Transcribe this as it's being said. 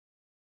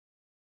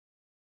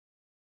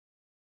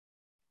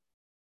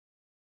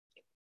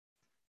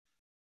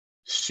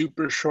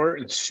super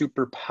short and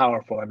super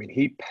powerful. I mean,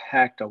 he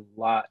packed a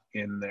lot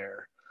in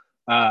there.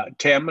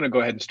 Tay, I'm going to go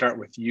ahead and start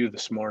with you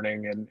this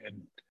morning. And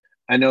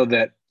I know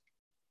that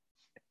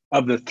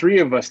of the three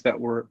of us that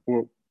were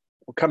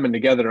coming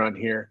together on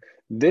here,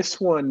 this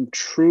one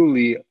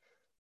truly,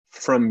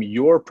 from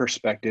your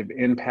perspective,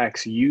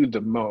 impacts you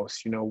the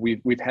most. You know,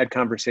 we've had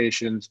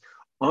conversations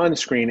on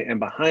screen and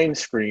behind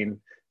screen.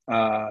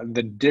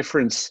 The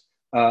difference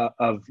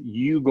of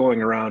you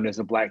going around as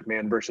a Black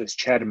man versus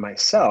Chad and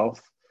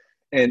myself,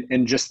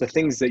 and just the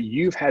things that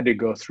you've had to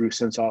go through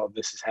since all of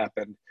this has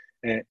happened,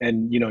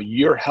 and you know,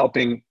 you're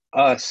helping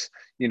us,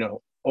 you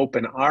know,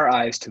 open our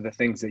eyes to the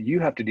things that you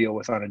have to deal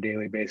with on a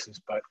daily basis.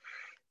 But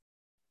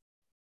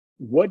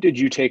what did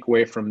you take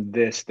away from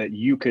this that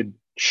you could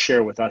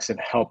share with us and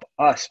help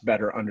us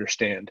better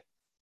understand?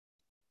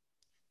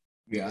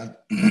 Yeah,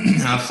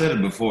 I've said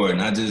it before,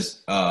 and I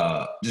just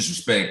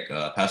respect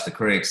Pastor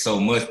Craig so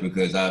much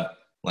because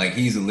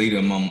he's a leader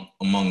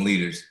among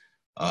leaders.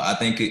 I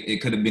think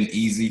it could have been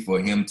easy for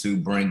him to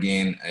bring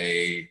in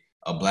a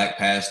Black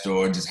pastor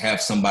or just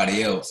have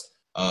somebody else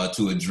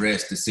to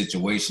address the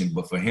situation,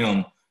 but for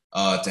him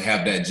to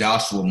have that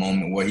Joshua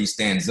moment where he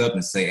stands up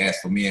and say, "As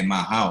for me and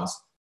my house,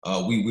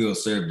 we will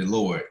serve the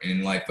Lord,"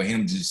 and like for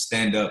him to just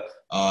stand up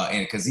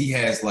and because he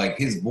has like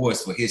his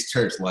voice for his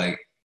church, like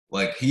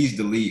he's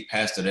the lead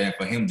pastor there, and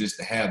for him just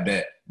to have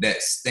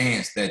that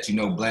stance that, you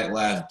know, Black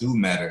lives do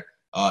matter,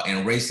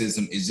 and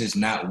racism is just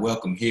not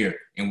welcome here,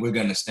 and we're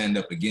gonna stand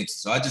up against it.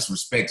 So I just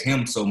respect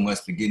him so much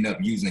for getting up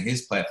using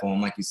his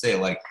platform. Like you said,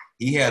 like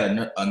he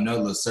had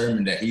another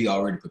sermon that he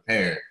already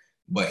prepared,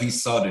 but he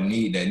saw the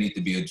need that needed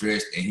to be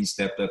addressed, and he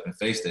stepped up and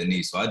faced that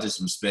need. So I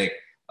just respect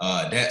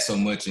that so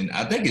much, and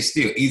I think it's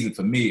still easy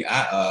for me.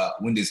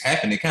 When this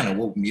happened, it kind of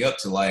woke me up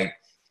to like.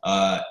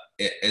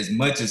 As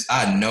much as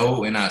I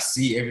know and I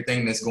see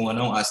everything that's going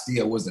on, I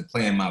still wasn't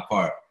playing my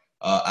part.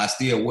 I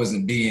still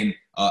wasn't being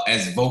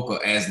as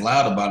vocal, as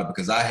loud about it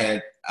because I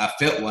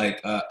felt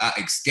like I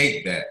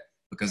escaped that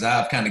because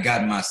I've kind of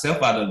gotten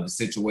myself out of the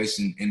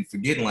situation and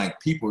forgetting like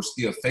people are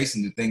still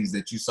facing the things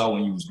that you saw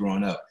when you was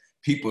growing up.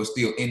 People are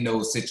still in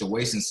those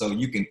situations. So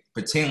you can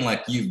pretend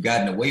like you've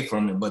gotten away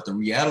from it, but the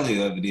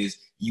reality of it is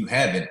you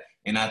haven't.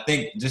 And I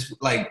think just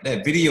like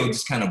that video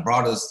just kind of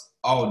brought us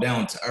all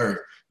down to earth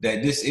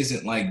that this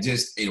isn't like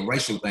just a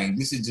racial thing.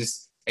 This is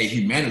just a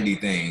humanity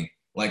thing.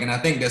 Like, and I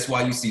think that's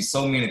why you see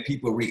so many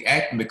people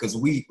reacting because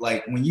we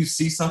like when you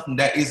see something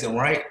that isn't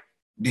right,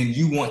 then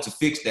you want to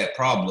fix that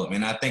problem.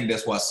 And I think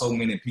that's why so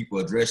many people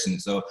are addressing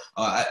it. So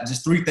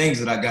just three things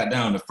that I got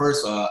down. The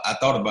first I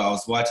thought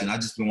about, I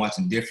just been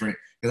watching different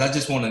because I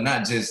just want to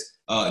not just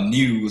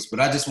news, but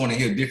I just want to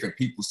hear different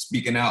people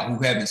speaking out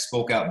who haven't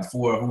spoke out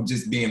before, who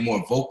just being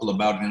more vocal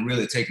about it and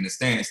really taking a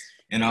stance.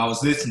 And I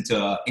was listening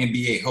to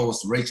NBA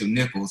host Rachel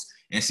Nichols,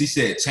 and she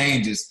said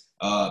changes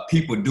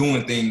people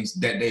doing things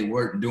that they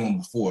weren't doing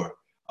before.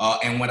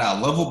 And what I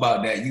love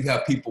about that, you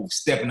have people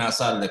stepping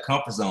outside of their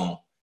comfort zone,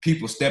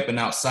 people stepping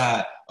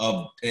outside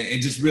of,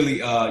 and just really,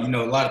 you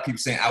know, a lot of people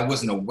saying, I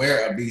wasn't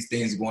aware of these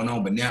things going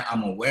on, but now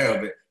I'm aware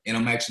of it, and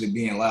I'm actually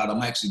being loud.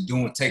 I'm actually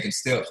taking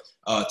steps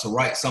to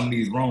right some of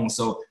these wrongs.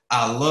 So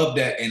I love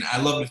that, and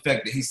I love the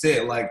fact that he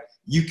said, like,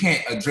 you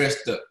can't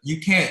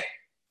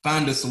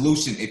find a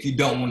solution if you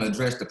don't want to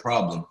address the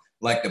problem.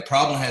 Like the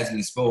problem has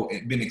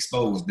been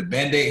exposed. The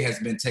Band-Aid has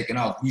been taken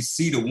off. We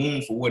see the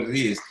wound for what it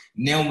is.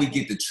 Now we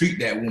get to treat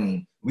that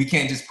wound. We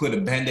can't just put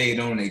a Band-Aid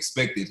on and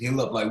expect it to heal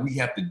up. Like we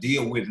have to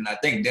deal with it. And I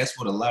think that's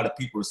what a lot of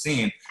people are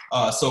seeing.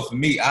 So for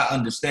me, I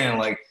understand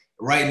like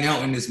right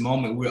now in this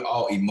moment, we're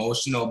all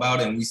emotional about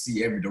it and we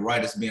see the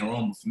right as being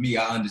wrong. But for me,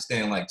 I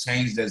understand like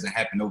change doesn't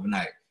happen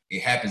overnight.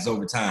 It happens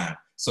over time.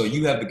 So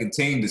you have to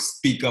continue to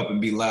speak up and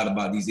be loud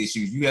about these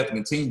issues. You have to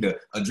continue to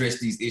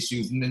address these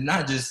issues, and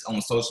not just on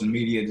social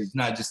media. It's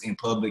not just in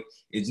public.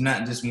 It's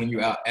not just when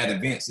you're out at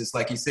events. It's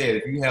like you said,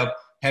 if you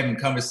having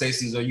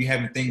conversations or you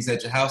having things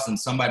at your house and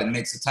somebody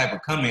makes a type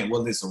of comment,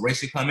 whether it's a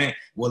racial comment,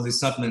 whether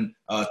it's something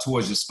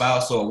towards your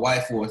spouse or a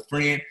wife or a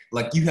friend,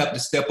 like you have to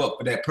step up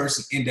for that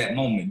person in that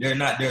moment. They're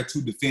not there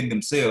to defend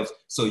themselves.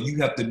 So you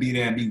have to be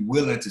there and be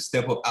willing to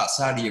step up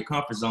outside of your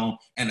comfort zone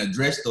and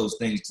address those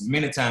things. Because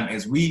many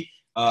times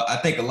I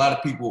think a lot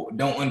of people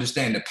don't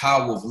understand the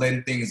power of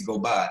letting things go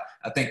by.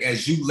 I think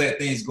as you let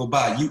things go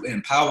by, you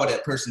empower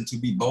that person to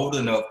be bold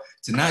enough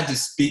to not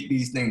just speak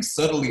these things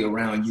subtly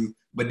around you,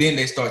 but then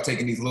they start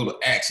taking these little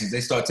actions.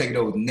 They start taking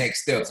those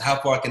next steps. How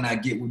far can I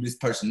get with this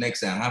person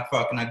next time? How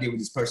far can I get with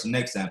this person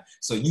next time?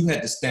 So you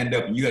have to stand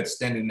up and you have to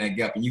stand in that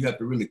gap and you have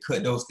to really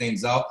cut those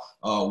things off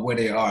where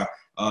they are.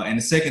 And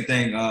the second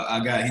thing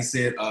he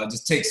said,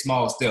 just take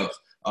small steps.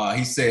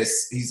 He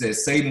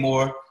says, say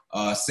more,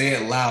 say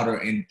it louder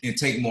and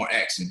take more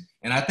action.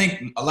 And I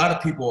think a lot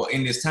of people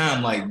in this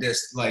time, like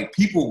this, like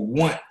people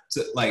want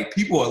to, like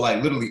people are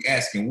like literally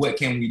asking, what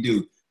can we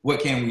do? What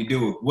can we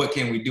do? What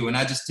can we do? And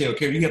I just tell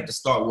Kerry, you have to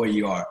start where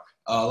you are.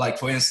 Like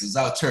for instance,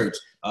 our church,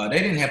 they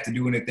didn't have to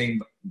do anything,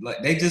 but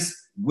like they just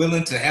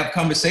willing to have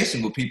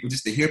conversation with people,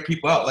 just to hear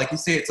people out. Like you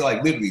said, to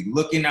like literally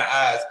look in their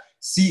eyes,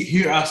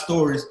 hear our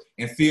stories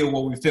and feel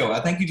what we feel. I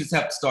think you just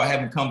have to start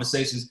having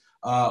conversations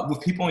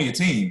with people on your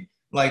team.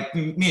 Like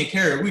me and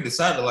Carrie, we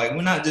decided like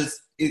we're not just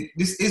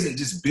this isn't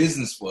just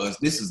business for us.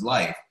 This is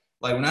life.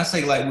 Like when I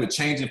say like we're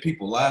changing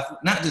people's life,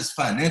 not just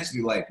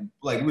financially, like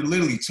we're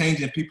literally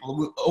changing people.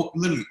 We're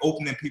literally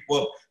opening people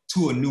up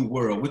to a new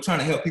world. We're trying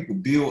to help people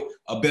build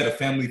a better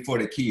family for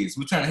their kids.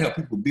 We're trying to help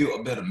people build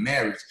a better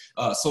marriage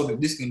so that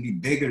this can be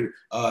bigger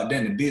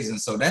than the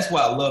business. So that's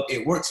why I love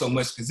It Works so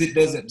much, because it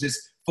doesn't just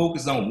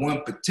focus on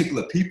one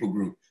particular people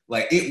group.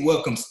 Like it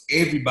welcomes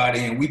everybody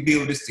and we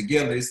build this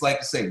together. It's like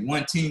I say,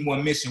 one team,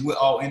 one mission. We're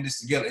all in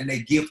this together, and they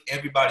give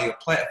everybody a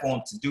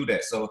platform to do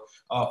that. So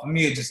for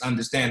me, it's just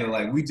understanding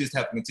like we just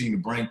have to continue to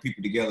bring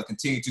people together,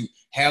 continue to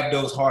have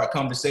those hard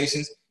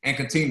conversations, and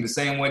continue the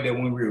same way that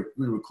when we're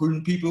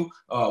recruiting people,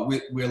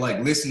 we're like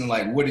listening,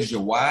 like, what is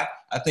your why?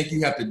 I think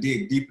you have to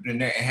dig deeper than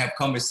that and have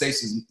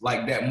conversations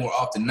like that more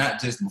often,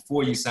 not just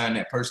before you sign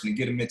that person and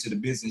get them into the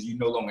business. You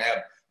no longer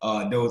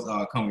have those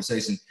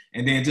conversations.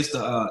 And then just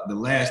the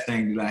last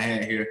thing that I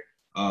had here,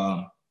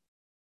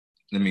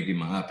 let me get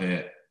my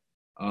iPad.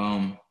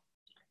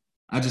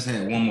 I just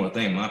had one more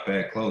thing. My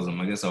iPad closed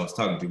him. I guess I was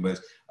talking too much.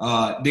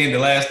 Then the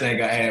last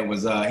thing I had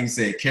was he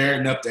said,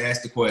 care enough to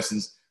ask the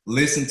questions,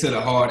 listen to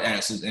the hard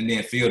answers, and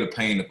then feel the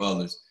pain of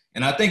others.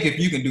 And I think if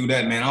you can do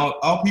that, man,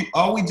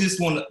 all we just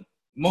want to,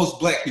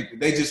 most Black people,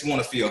 they just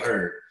want to feel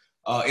heard.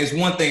 It's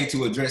one thing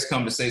to address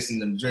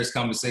conversations,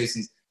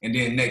 and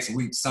then next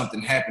week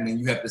something happened and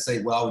you have to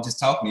say, well, I was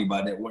just talking to you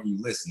about that. Weren't you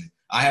listening?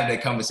 I have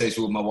that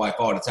conversation with my wife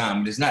all the time.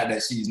 And it's not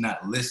that she's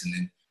not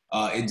listening.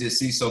 It just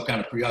she's so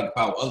kind of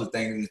preoccupied with other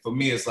things. And for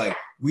me, it's like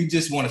we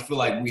just want to feel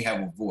like we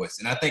have a voice.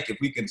 And I think if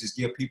we can just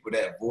give people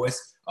that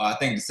voice, I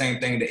think the same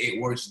thing that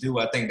It Works do.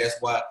 I think that's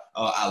why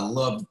I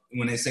love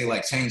when they say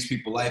like change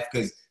people's life,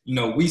 because you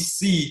know we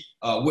see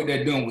what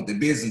they're doing with the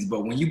business,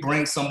 but when you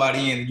bring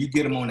somebody in and you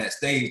get them on that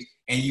stage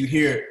and you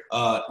hear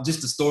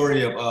just the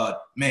story of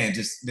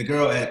just the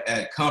girl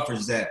at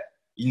conference that,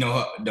 you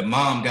know, the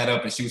mom got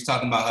up and she was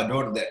talking about her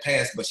daughter that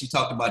passed, but she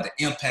talked about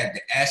the impact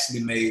that Ashley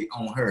made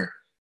on her.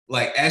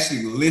 Like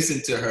Ashley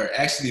listened to her,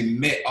 actually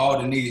met all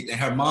the needs, and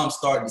her mom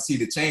started to see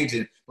the change.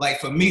 And like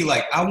for me,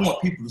 like I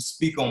want people to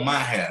speak on my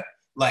behalf.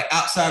 Like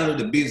outside of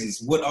the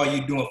business, what are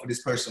you doing for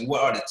this person?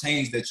 What are the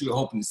change that you're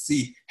hoping to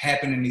see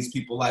happen in these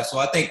people's lives? So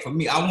I think for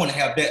me, I want to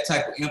have that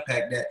type of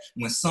impact that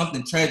when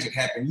something tragic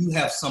happens, you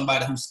have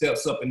somebody who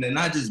steps up and they're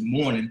not just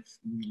mourning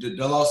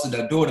the loss of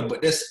their daughter,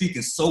 but they're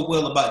speaking so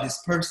well about this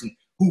person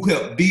who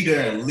helped be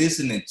there and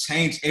listen and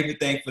change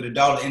everything for the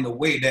daughter in the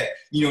way that,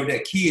 you know,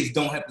 that kids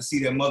don't have to see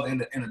their mother in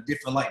a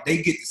different light.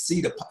 They get to see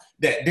that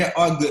there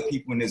are good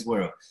people in this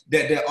world,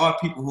 that there are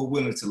people who are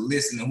willing to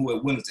listen and who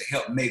are willing to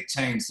help make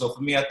change. So for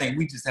me, I think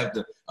we just have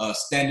to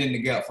stand in the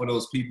gap for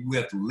those people. We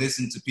have to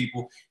listen to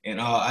people. And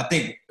I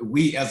think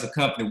we as a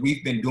company,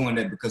 we've been doing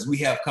that because we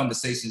have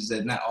conversations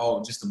that not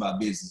all just about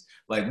business.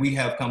 Like we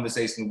have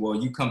conversations where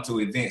you come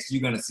to events,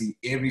 you're going to see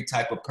every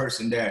type of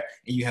person there.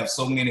 And you have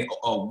so many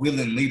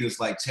willing leaders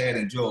like Chad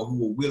and Joel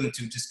who are willing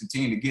to just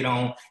continue to get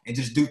on and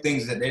just do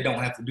things that they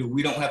don't have to do.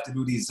 We don't have to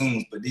do these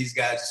Zooms, but these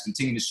guys just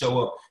continue to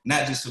show up,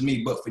 not just for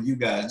me, but for you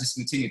guys. Just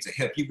continue to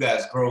help you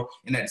guys grow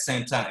and at the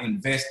same time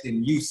invest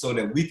in you so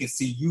that we can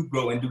see you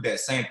grow and do that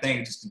same thing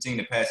and just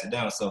continue to pass it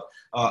down. So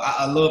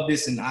I love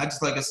this. And I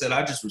just, like I said,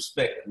 I just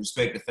respect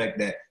the fact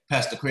that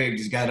Pastor Craig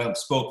just got up,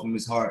 spoke from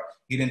his heart.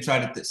 He didn't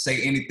try to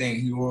say anything.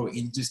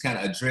 He just kind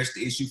of addressed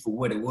the issue for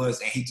what it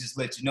was. And he just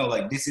let you know,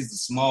 like, this is a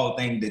small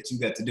thing that you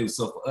got to do.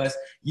 So for us,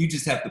 you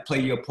just have to play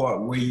your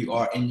part where you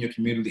are in your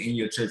community, in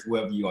your church,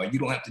 wherever you are. You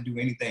don't have to do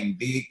anything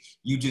big.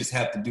 You just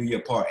have to do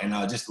your part. And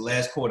just the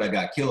last quote I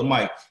got, Killer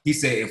Mike, he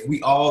said, if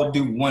we all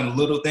do one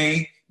little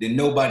thing, then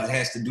nobody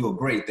has to do a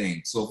great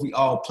thing. So if we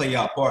all play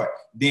our part,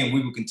 then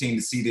we will continue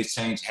to see this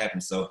change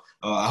happen. So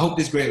I hope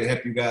this greatly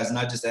help you guys,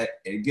 not just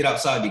get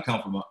outside your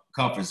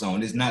comfort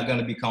zone. It's not going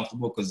to be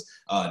comfortable because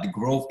the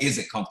growth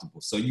isn't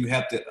comfortable. So you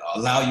have to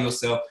allow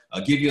yourself,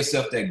 give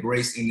yourself that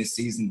grace in this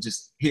season.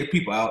 Just hear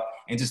people out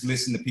and just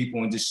listen to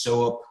people and just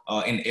show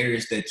up in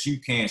areas that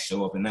you can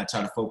show up and not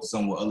try to focus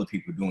on what other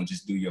people are doing.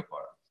 Just do your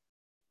part.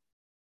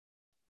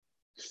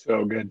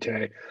 So good,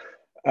 Tay.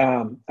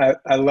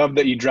 I love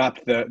that you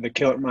dropped the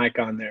Killer Mike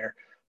on there.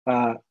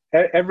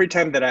 Every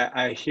time that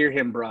I hear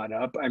him brought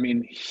up, I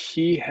mean,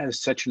 he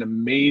has such an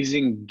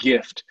amazing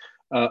gift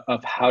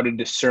of how to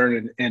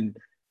discern and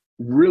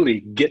really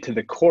get to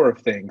the core of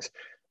things.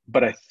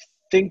 But I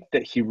think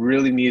that he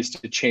really needs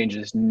to change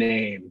his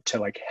name to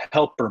like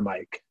Helper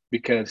Mike,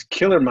 because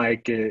Killer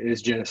Mike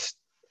is just,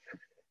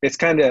 it's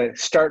kind of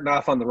starting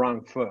off on the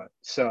wrong foot.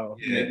 So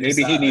Yeah,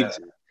 maybe he needs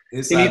some.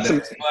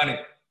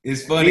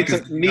 It's funny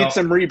because needs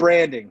some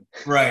rebranding.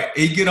 Right.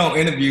 He get on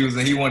interviews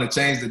and he want to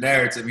change the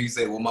narrative. He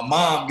said, well, my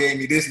mom gave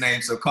me this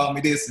name, so call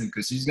me this,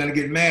 because she's going to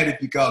get mad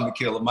if you call me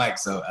Killer Mike.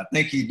 So I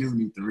think he do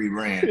need to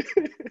rebrand.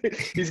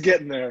 He's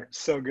getting there.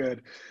 So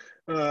good.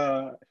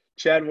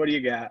 Chad, what do you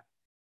got?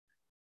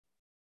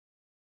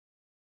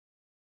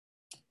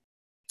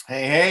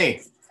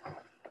 Hey.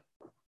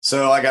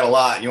 So I got a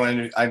lot. You want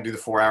to do, I can do the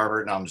 4-hour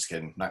version? No, I'm just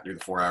kidding. Not do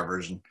the 4-hour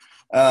version.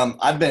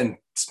 I've been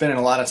spending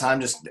a lot of time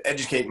just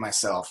educating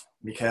myself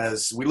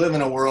because we live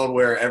in a world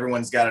where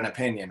everyone's got an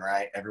opinion,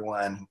 right?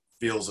 Everyone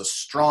feels as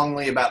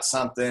strongly about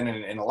something.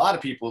 And a lot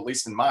of people, at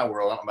least in my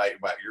world, I don't know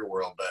about your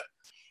world, but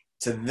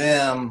to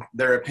them,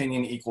 their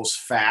opinion equals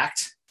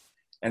fact.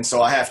 And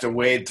so I have to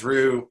wade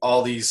through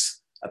all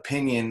these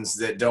opinions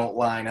that don't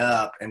line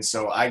up. And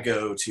so I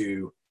go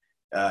to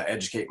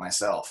educate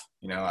myself.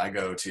 You know, I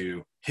go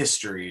to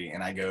history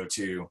and I go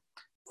to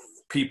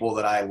people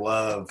that I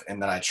love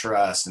and that I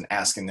trust and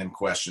asking them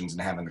questions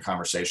and having the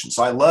conversation.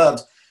 So I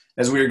loved,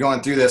 as we were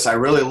going through this, I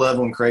really loved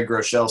when Craig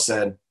Groeschel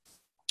said,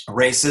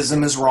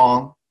 racism is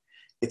wrong.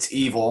 It's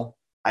evil.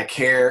 I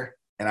care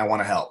and I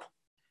want to help.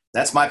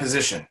 That's my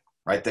position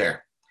right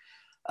there.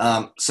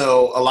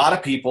 So a lot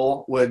of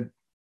people would,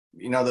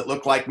 you know, that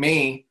look like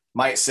me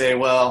might say,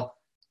 well,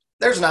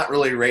 there's not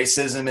really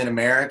racism in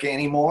America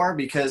anymore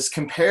because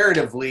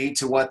comparatively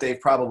to what they've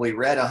probably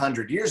read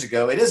 100 years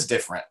ago, it is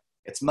different.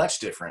 It's much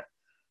different.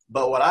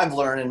 But what I've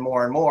learned and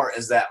more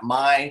is that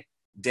my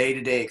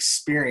day-to-day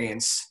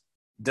experience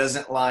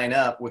doesn't line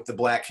up with the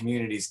Black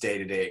community's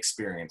day-to-day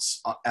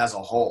experience as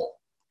a whole.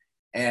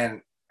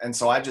 And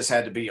so I just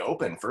had to be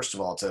open, first of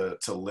all,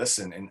 to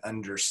listen and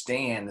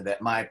understand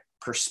that my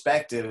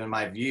perspective and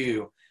my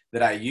view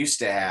that I used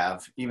to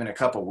have even a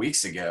couple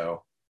weeks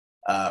ago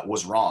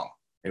was wrong.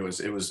 It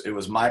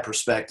was my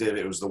perspective.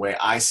 It was the way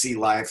I see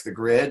life, the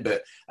grid.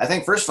 But I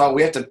think, first of all,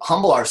 we have to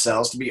humble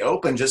ourselves to be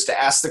open just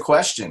to ask the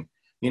question,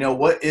 you know,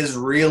 what is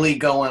really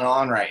going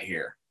on right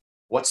here?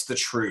 What's the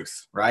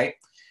truth, right?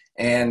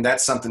 And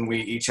that's something we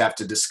each have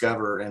to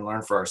discover and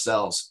learn for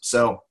ourselves.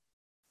 So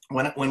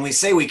when we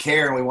say we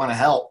care and we want to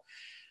help,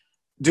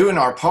 doing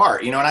our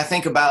part, you know, and I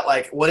think about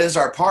like, what is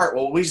our part?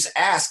 Well, we just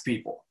ask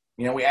people,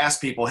 you know, we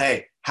ask people,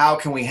 hey, how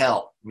can we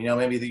help? You know,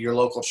 maybe your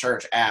local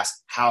church,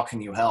 ask, how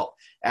can you help?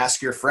 Ask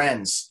your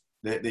friends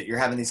that you're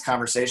having these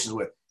conversations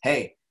with,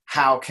 hey,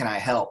 how can I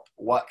help?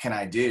 What can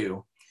I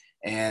do?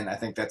 And I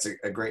think that's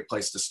a great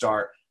place to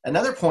start.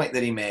 Another point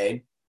that he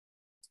made,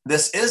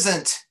 this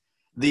isn't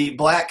the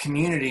Black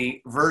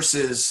community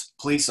versus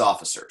police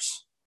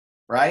officers,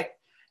 right?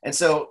 And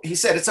so he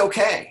said, it's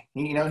okay.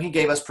 You know, he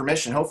gave us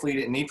permission. Hopefully he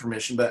didn't need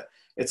permission, but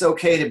it's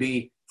okay to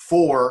be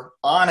for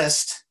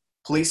honest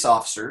police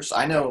officers.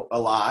 I know a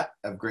lot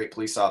of great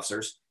police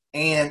officers,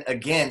 and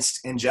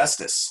against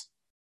injustice.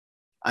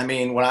 I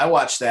mean, when I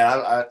watched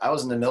that, I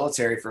was in the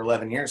military for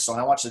 11 years. So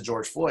when I watched the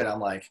George Floyd,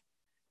 I'm like,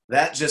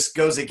 that just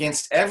goes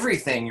against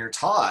everything you're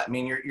taught. I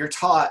mean, you're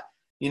taught,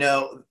 you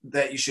know,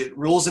 that you should,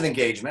 rules of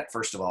engagement,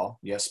 first of all,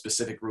 you have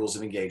specific rules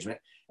of engagement.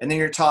 And then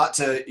you're taught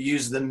to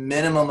use the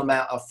minimum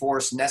amount of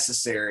force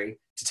necessary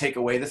to take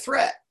away the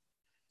threat.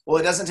 Well,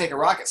 it doesn't take a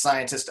rocket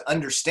scientist to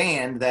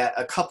understand that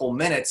a couple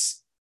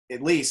minutes,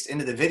 at least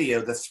into the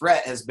video, the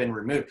threat has been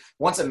removed.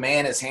 Once a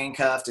man is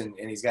handcuffed and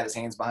he's got his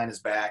hands behind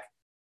his back,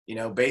 you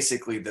know,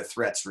 basically the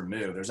threat's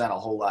removed. There's not a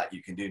whole lot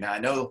you can do. Now, I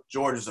know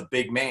George is a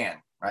big man,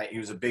 right? He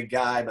was a big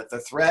guy, but the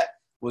threat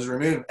was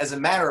removed. As a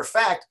matter of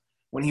fact,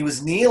 when he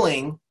was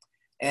kneeling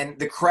and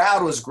the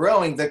crowd was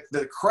growing,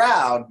 the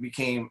crowd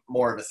became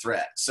more of a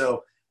threat.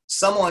 So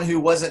someone who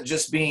wasn't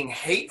just being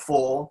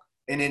hateful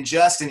and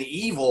unjust and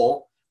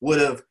evil would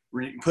have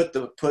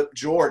put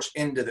George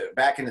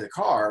back into the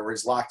car where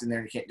he's locked in there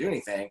and he can't do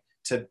anything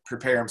to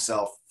prepare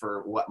himself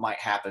for what might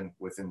happen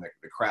within the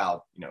crowd,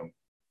 you know,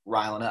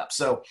 riling up.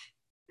 So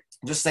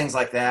just things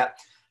like that.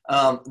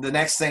 The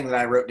next thing that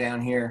I wrote down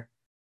here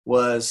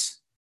was,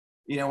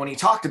 you know, when he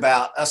talked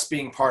about us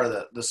being part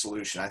of the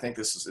solution, I think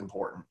this is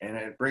important. And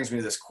it brings me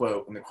to this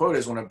quote. And the quote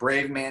is, when a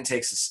brave man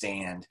takes a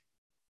stand,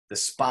 the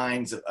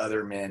spines of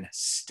other men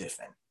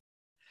stiffen.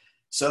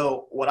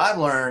 So what I've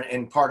learned,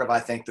 and part of, I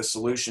think, the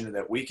solution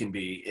that we can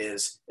be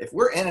is if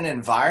we're in an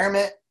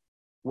environment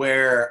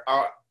where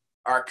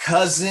our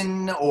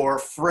cousin or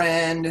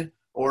friend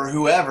or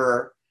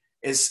whoever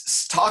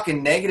is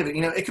talking negative,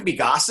 you know, it could be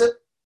gossip,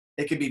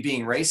 it could be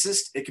being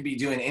racist, it could be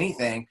doing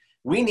anything.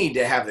 We need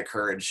to have the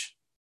courage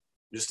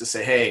just to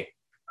say, hey,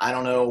 I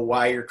don't know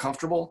why you're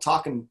comfortable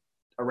talking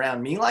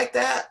around me like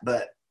that,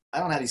 but I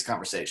don't have these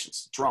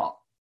conversations. It's wrong.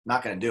 I'm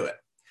not going to do it.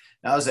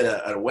 Now, I was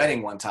at a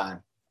wedding one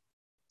time,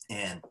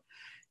 and,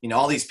 you know,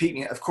 all these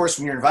people, of course,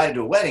 when you're invited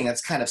to a wedding,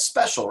 that's kind of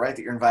special, right,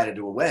 that you're invited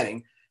to a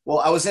wedding. Well,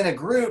 I was in a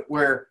group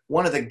where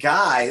one of the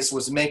guys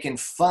was making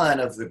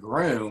fun of the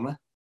groom,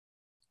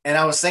 and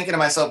I was thinking to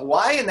myself,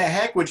 why in the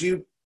heck would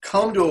you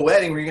come to a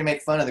wedding where you're going to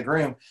make fun of the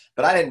groom?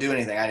 But I didn't do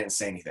anything. I didn't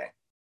say anything.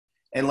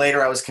 And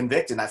later I was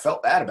convicted and I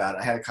felt bad about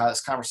it. I had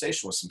this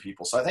conversation with some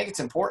people. So I think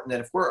it's important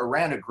that if we're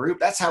around a group,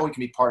 that's how we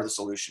can be part of the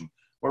solution.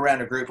 We're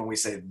around a group and we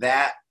say,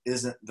 that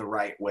isn't the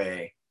right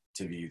way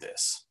to view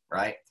this,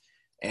 right?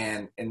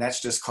 And that's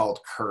just called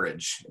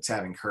courage. It's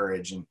having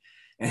courage. And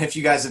if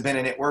you guys have been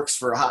in It Works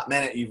for a hot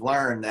minute, you've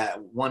learned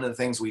that one of the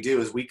things we do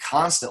is we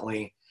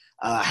constantly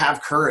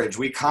have courage.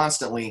 We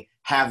constantly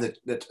have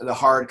the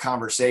hard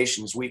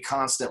conversations. We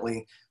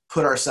constantly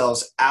put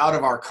ourselves out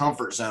of our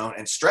comfort zone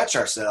and stretch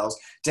ourselves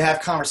to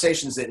have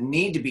conversations that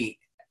need to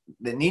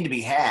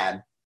be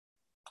had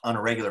on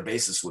a regular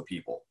basis with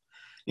people.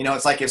 You know,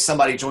 it's like if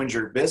somebody joins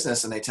your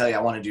business and they tell you,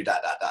 I want to do ...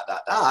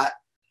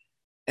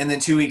 And then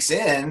 2 weeks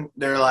in,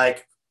 they're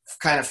like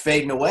kind of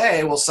fading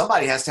away. Well,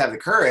 somebody has to have the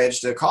courage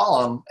to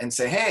call them and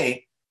say,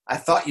 hey, I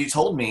thought you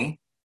told me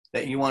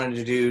that you wanted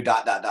to do ...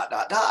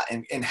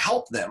 and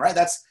help them, right?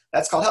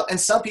 That's called help. And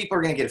some people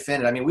are going to get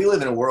offended. I mean, we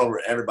live in a world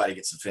where everybody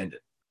gets offended.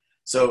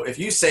 So if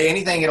you say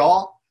anything at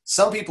all,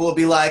 some people will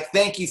be like,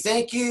 thank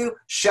you,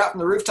 shout from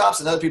the rooftops.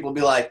 And other people will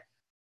be like,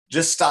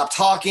 just stop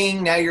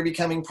talking. Now you're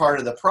becoming part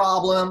of the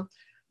problem.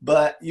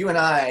 But you and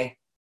I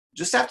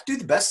just have to do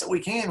the best that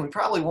we can. We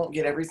probably won't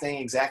get everything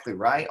exactly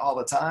right all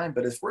the time,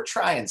 but if we're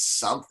trying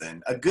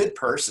something, a good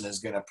person is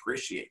going to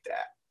appreciate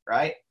that,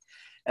 right?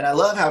 And I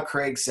love how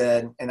Craig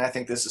said, and I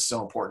think this is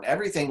so important,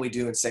 everything we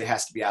do and say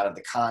has to be out of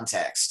the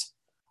context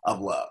of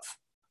love.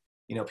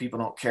 You know, people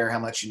don't care how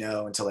much you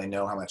know until they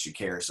know how much you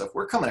care. So if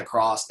we're coming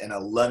across in a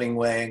loving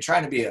way and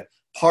trying to be a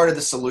part of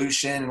the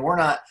solution, and we're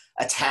not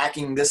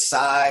attacking this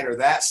side or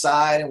that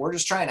side, and we're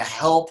just trying to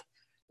help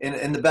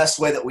in the best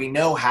way that we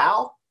know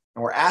how,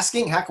 and we're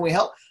asking, how can we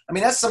help? I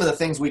mean, that's some of the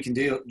things we can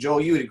do.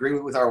 Joel, you would agree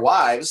with our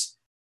wives.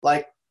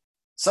 Like,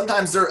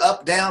 sometimes they're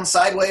up, down,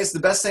 sideways. The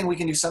best thing we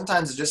can do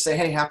sometimes is just say,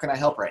 hey, how can I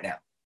help right now?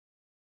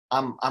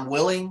 I'm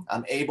willing,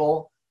 I'm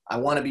able, I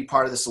want to be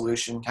part of the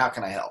solution. How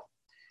can I help?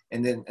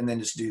 And then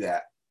just do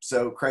that.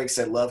 So Craig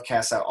said, love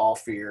casts out all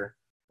fear,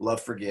 love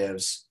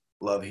forgives,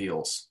 love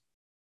heals.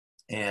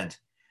 And,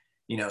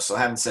 you know, so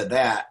having said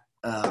that,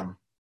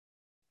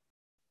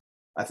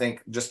 I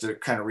think just to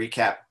kind of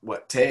recap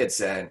what Tay had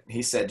said,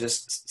 he said,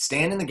 just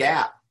stand in the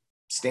gap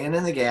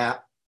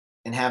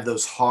and have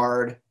those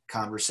hard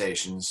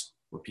conversations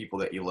with people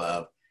that you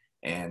love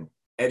and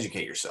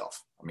educate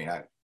yourself. I mean,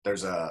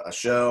 there's a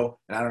show,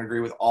 and I don't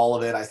agree with all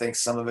of it. I think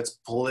some of it's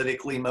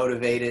politically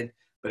motivated,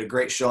 but a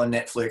great show on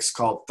Netflix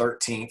called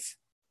 13th.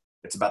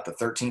 It's about the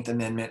 13th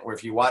Amendment, where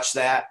if you watch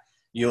that,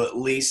 you'll at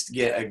least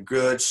get a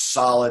good,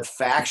 solid,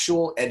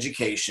 factual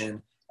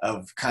education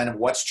of kind of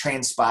what's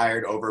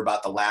transpired over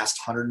about the last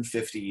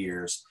 150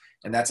 years.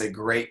 And that's a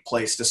great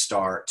place to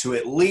start to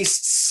at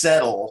least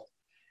settle,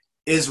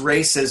 is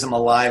racism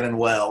alive and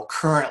well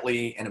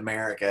currently in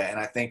America? And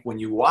I think when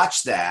you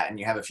watch that and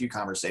you have a few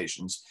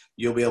conversations,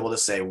 you'll be able to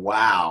say,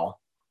 wow,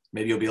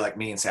 maybe you'll be like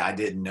me and say, I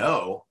didn't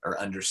know or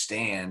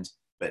understand,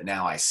 but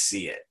now I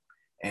see it.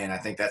 And I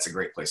think that's a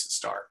great place to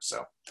start.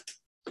 So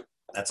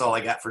that's all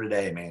I got for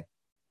today, man.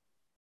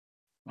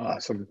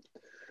 Awesome.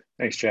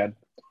 Thanks, Chad.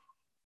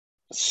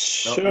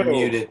 So, you're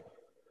muted.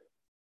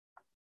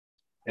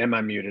 Am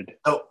I muted?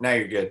 Oh, now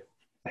you're good.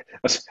 I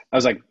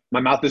was like, my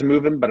mouth is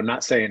moving, but I'm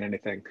not saying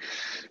anything.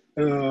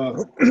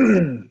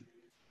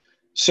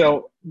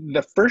 So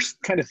the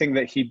first kind of thing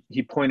that he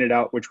pointed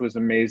out, which was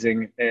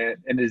amazing,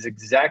 and is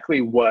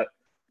exactly what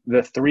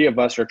the three of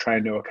us are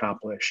trying to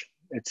accomplish.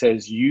 It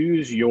says,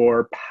 use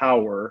your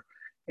power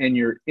and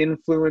your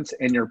influence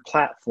and your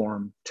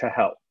platform to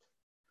help.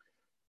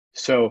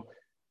 So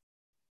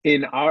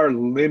in our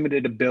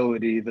limited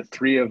ability, the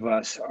three of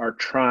us are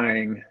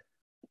trying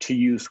to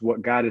use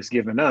what God has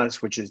given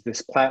us, which is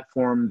this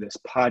platform, this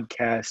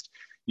podcast,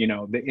 you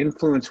know, the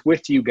influence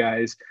with you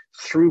guys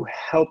through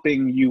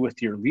helping you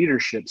with your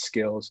leadership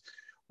skills.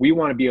 We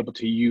want to be able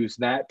to use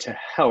that to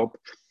help.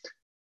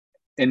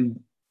 And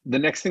the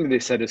next thing they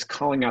said is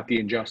calling out the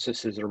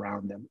injustices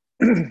around them.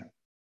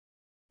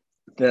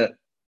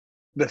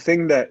 The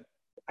thing that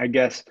I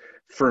guess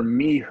for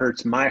me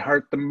hurts my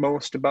heart the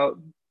most about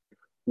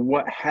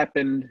what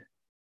happened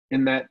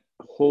in that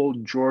whole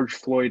George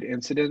Floyd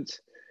incident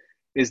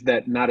is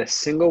that not a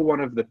single one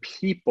of the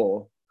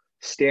people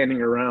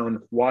standing around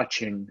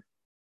watching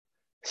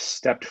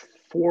stepped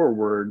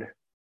forward.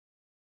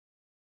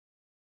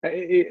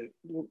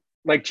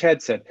 Like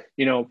Chad said,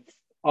 you know,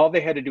 all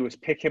they had to do was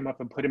pick him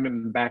up and put him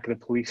in the back of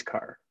the police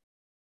car.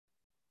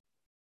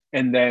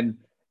 And then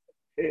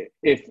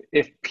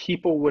if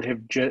people would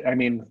have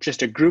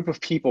just a group of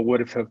people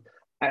would have,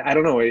 I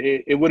don't know,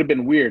 it would have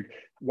been weird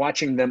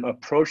watching them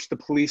approach the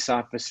police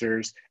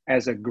officers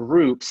as a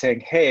group saying,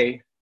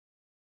 hey,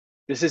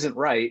 this isn't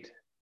right,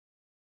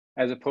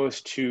 as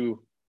opposed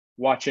to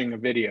watching a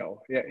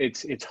video.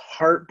 It's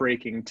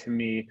heartbreaking to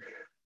me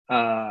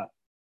that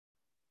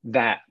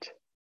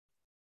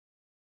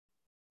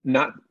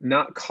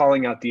not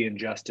calling out the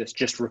injustice,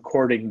 just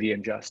recording the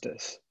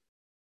injustice.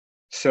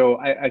 So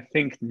I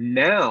think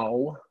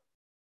now,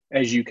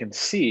 as you can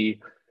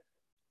see,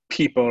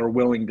 people are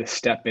willing to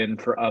step in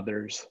for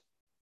others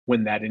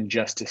when that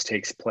injustice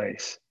takes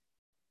place.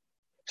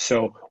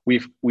 So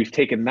we've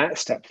taken that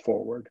step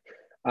forward.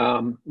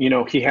 You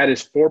know, he had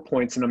his 4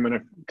 points, and I'm going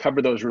to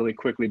cover those really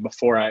quickly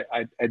before I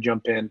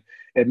jump in.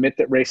 Admit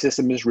that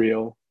racism is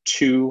real.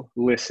 2,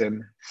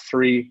 listen.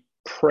 3,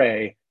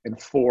 pray.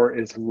 And 4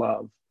 is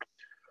love.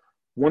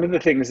 One of the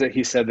things that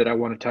he said that I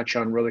want to touch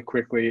on really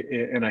quickly,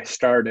 and I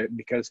started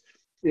because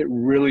it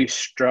really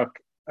struck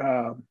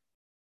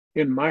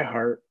in my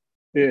heart,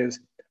 is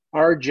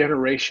our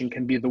generation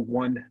can be the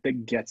one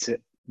that gets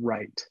it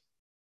right.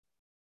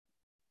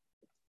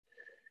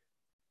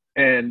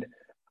 And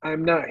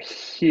I'm not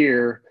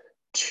here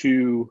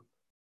to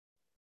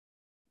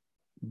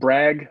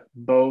brag,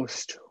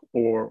 boast,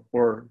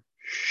 or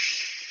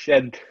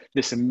shed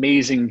this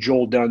amazing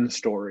Joel Dunn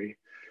story,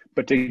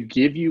 but to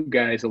give you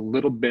guys a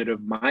little bit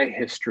of my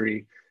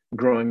history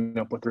growing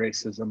up with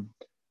racism.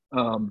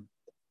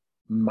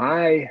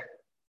 My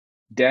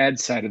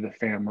dad's side of the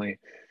family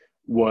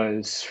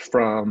was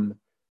from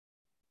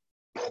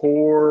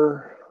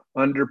poor,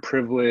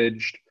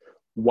 underprivileged,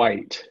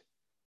 white.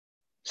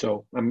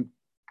 So I'm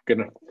going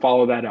to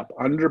follow that up.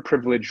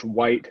 Underprivileged,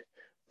 white,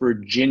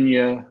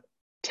 Virginia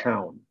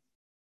town.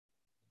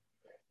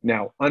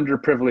 Now,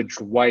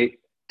 underprivileged, white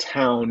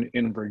town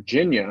in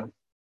Virginia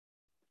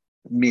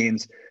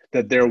means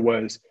that there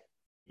was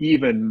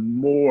even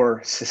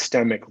more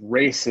systemic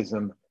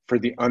racism for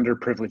the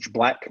underprivileged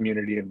Black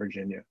community in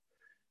Virginia.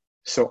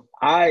 So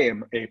I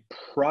am a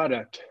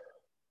product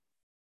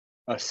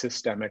of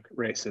systemic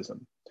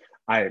racism.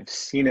 I have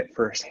seen it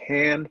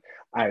firsthand.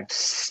 I've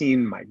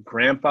seen my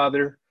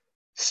grandfather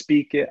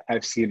speak it.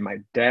 I've seen my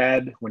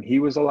dad, when he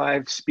was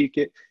alive, speak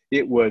it.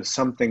 It was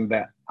something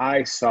that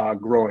I saw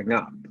growing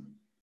up.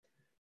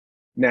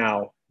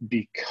 Now,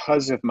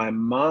 because of my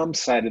mom's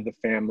side of the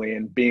family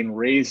and being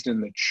raised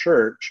in the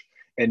church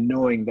and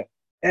knowing that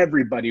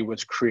everybody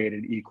was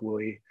created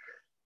equally,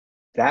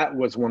 that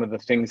was one of the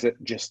things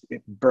that just,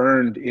 it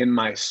burned in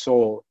my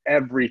soul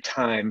every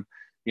time,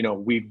 you know,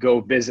 we'd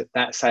go visit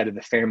that side of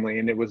the family.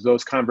 And it was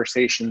those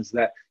conversations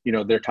that, you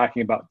know, they're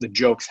talking about the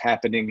jokes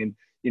happening, and,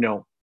 you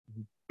know,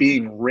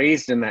 being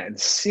raised in that and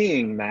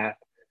seeing that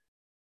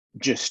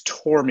just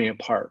tore me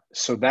apart.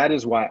 So that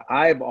is why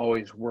I've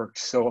always worked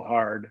so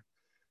hard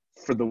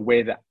for the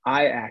way that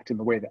I act and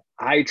the way that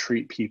I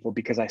treat people,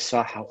 because I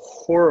saw how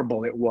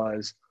horrible it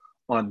was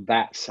on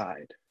that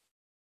side.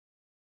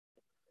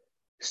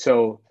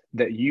 So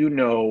that, you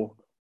know,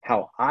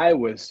 how I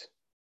was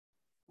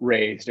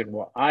raised and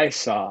what I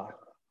saw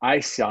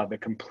the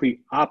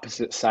complete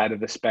opposite side of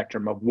the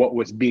spectrum of what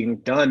was being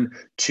done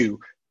to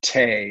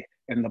Tay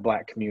and the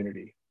Black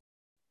community.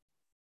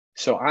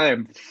 So I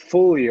am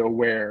fully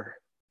aware,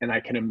 and I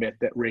can admit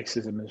that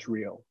racism is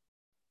real.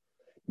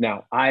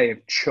 Now, I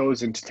have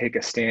chosen to take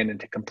a stand and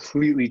to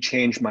completely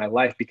change my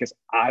life because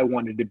I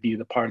wanted to be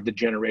the part of the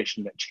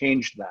generation that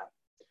changed that.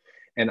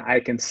 And I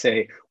can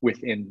say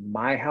within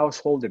my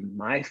household and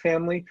my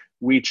family,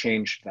 we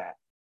changed that.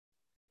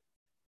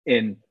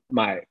 In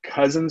my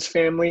cousin's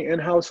family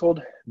and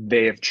household,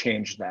 they have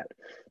changed that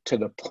to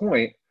the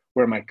point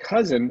where my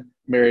cousin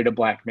married a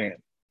Black man,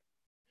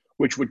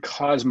 which would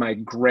cause my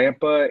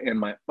grandpa and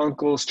my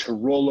uncles to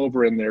roll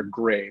over in their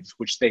graves,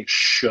 which they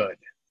should,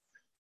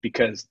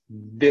 because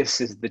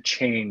this is the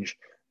change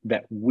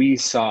that we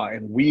saw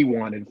and we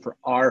wanted for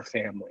our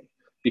family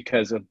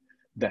because of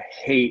the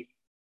hate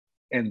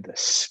and the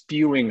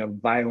spewing of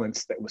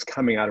violence that was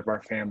coming out of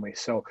our family.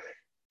 So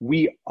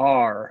we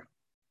are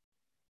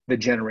the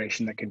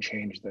generation that can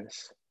change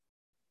this.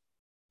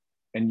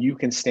 And you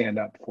can stand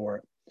up for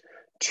it.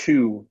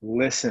 2,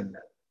 listen.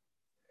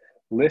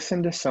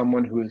 Listen to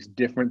someone who is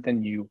different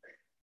than you.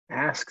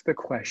 Ask the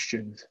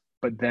questions,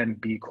 but then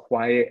be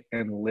quiet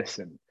and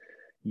listen.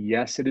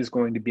 Yes, it is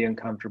going to be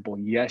uncomfortable.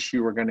 Yes,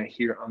 you are going to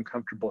hear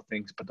uncomfortable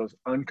things, but those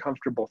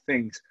uncomfortable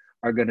things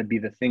are going to be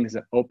the things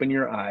that open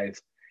your eyes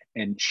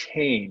and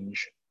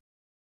change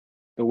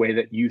the way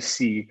that you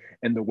see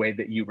and the way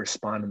that you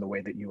respond and the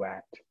way that you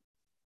act.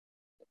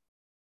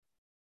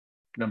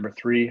 Number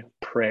 3,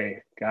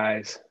 pray,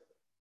 guys.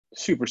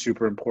 Super,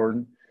 super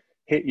important.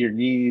 Hit your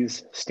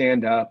knees,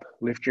 stand up,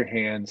 lift your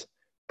hands,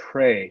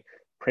 pray.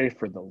 Pray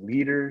for the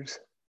leaders,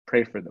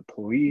 pray for the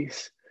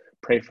police,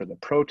 pray for the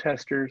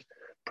protesters,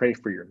 pray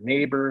for your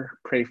neighbor,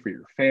 pray for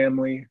your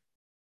family.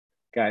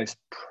 Guys,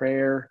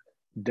 prayer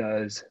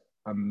does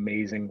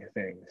amazing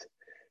things.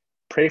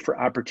 Pray for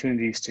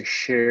opportunities to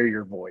share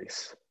your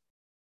voice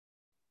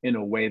in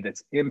a way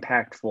that's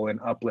impactful and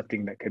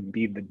uplifting that could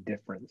be the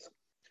difference.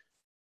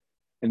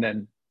 And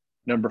then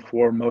number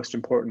 4, most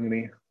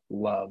importantly,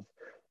 love.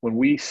 When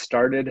we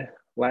started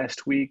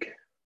last week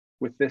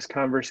with this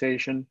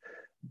conversation,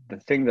 the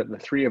thing that the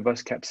 3 of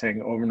us kept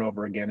saying over and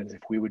over again is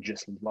if we would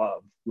just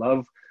love.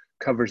 Love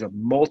covers a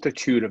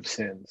multitude of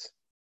sins.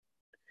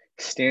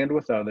 Stand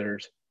with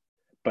others,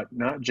 but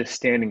not just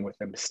standing with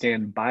them.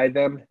 Stand by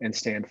them and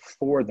stand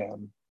for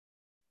them.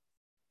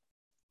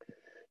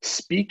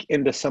 Speak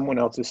into someone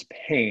else's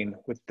pain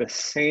with the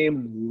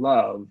same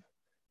love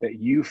that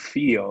you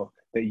feel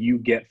that you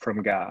get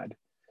from God.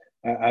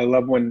 I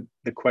love when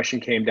the question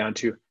came down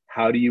to,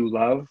 how do you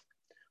love?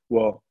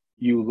 Well,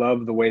 you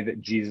love the way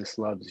that Jesus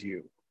loves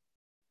you.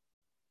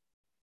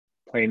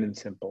 Plain and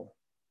simple.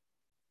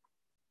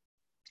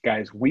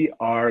 Guys, we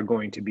are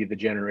going to be the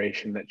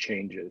generation that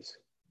changes.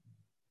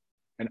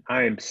 And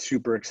I am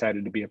super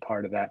excited to be a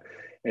part of that.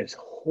 As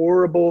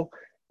horrible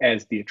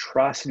as the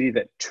atrocity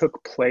that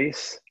took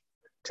place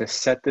to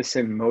set this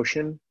in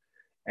motion,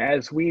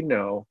 as we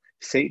know,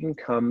 Satan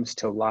comes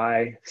to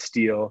lie,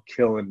 steal,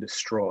 kill, and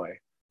destroy.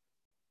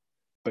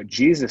 But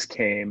Jesus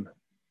came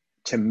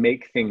to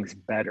make things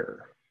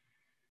better.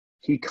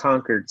 He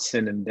conquered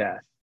sin and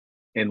death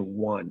and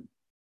won.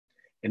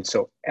 And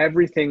so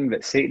everything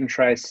that Satan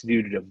tries to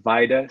do to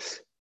divide us,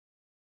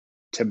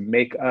 to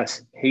make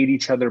us hate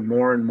each other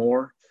more and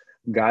more,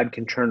 God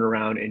can turn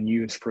around and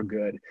use for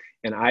good.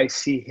 And I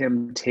see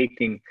him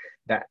taking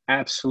that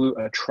absolute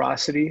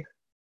atrocity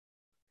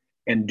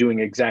and doing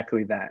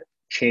exactly that,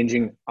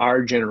 changing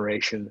our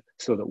generation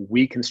so that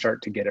we can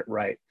start to get it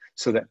right,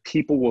 so that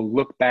people will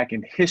look back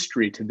in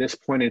history to this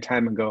point in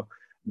time and go,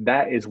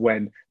 that is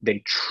when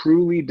they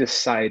truly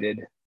decided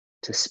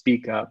to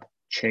speak up,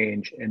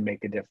 change, and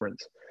make a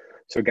difference.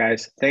 So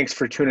guys, thanks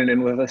for tuning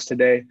in with us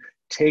today.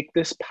 Take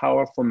this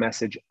powerful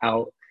message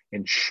out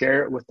and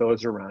share it with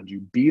those around you.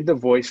 Be the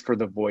voice for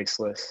the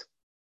voiceless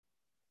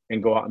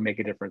and go out and make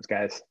a difference,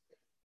 guys.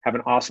 Have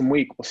an awesome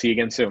week. We'll see you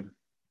again soon.